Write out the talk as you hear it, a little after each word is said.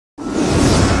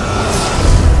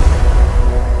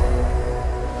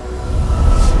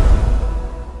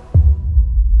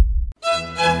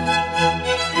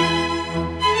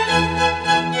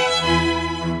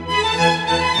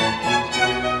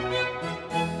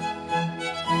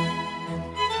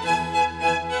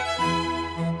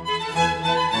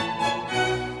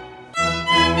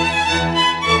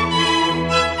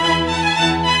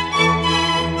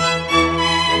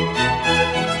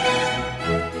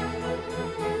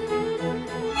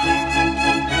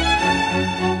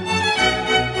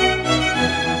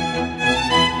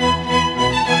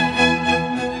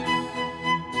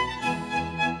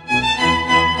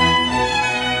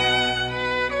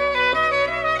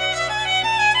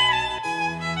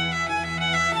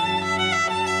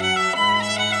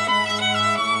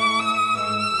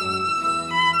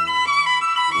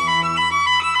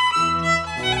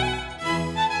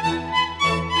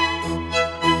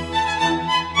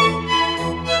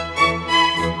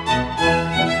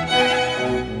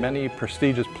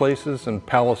prestigious places and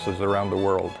palaces around the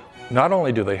world. Not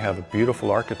only do they have a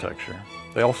beautiful architecture,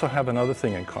 they also have another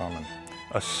thing in common,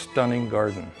 a stunning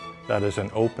garden that is an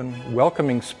open,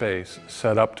 welcoming space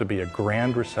set up to be a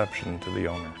grand reception to the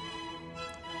owner.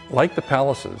 Like the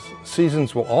palaces,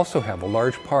 Seasons will also have a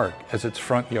large park as its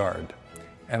front yard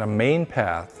and a main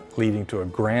path leading to a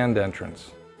grand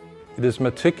entrance. It is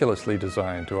meticulously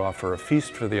designed to offer a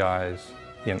feast for the eyes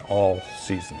in all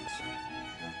seasons.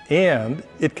 And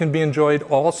it can be enjoyed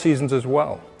all seasons as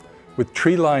well, with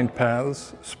tree-lined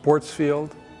paths, sports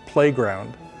field,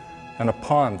 playground, and a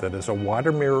pond that is a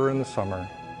water mirror in the summer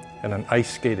and an ice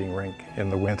skating rink in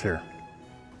the winter.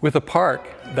 With a park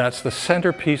that's the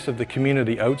centerpiece of the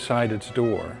community outside its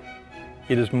door,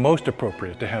 it is most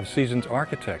appropriate to have Seasons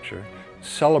architecture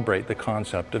celebrate the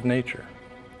concept of nature.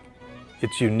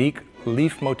 Its unique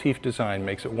leaf motif design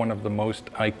makes it one of the most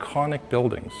iconic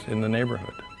buildings in the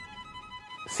neighborhood.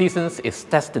 Seasons is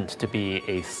destined to be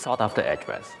a sought-after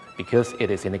address because it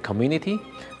is in a community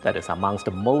that is amongst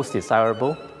the most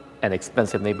desirable and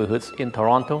expensive neighborhoods in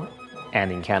Toronto and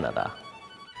in Canada.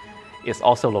 It's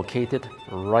also located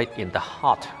right in the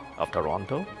heart of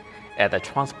Toronto at a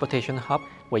transportation hub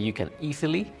where you can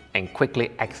easily and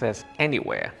quickly access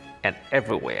anywhere and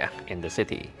everywhere in the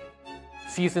city.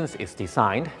 Seasons is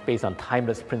designed based on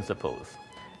timeless principles.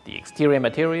 The exterior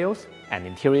materials and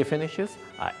interior finishes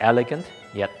are elegant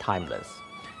yet timeless.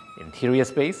 Interior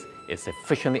space is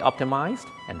efficiently optimized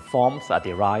and forms are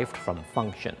derived from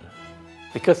function.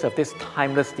 Because of this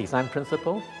timeless design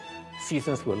principle,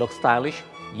 Seasons will look stylish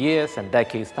years and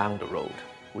decades down the road,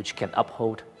 which can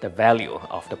uphold the value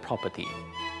of the property.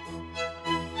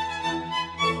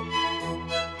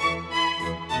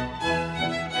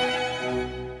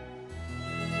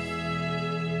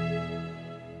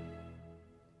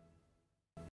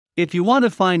 If you want to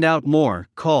find out more,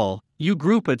 call U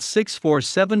Group at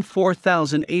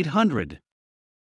 647-4800.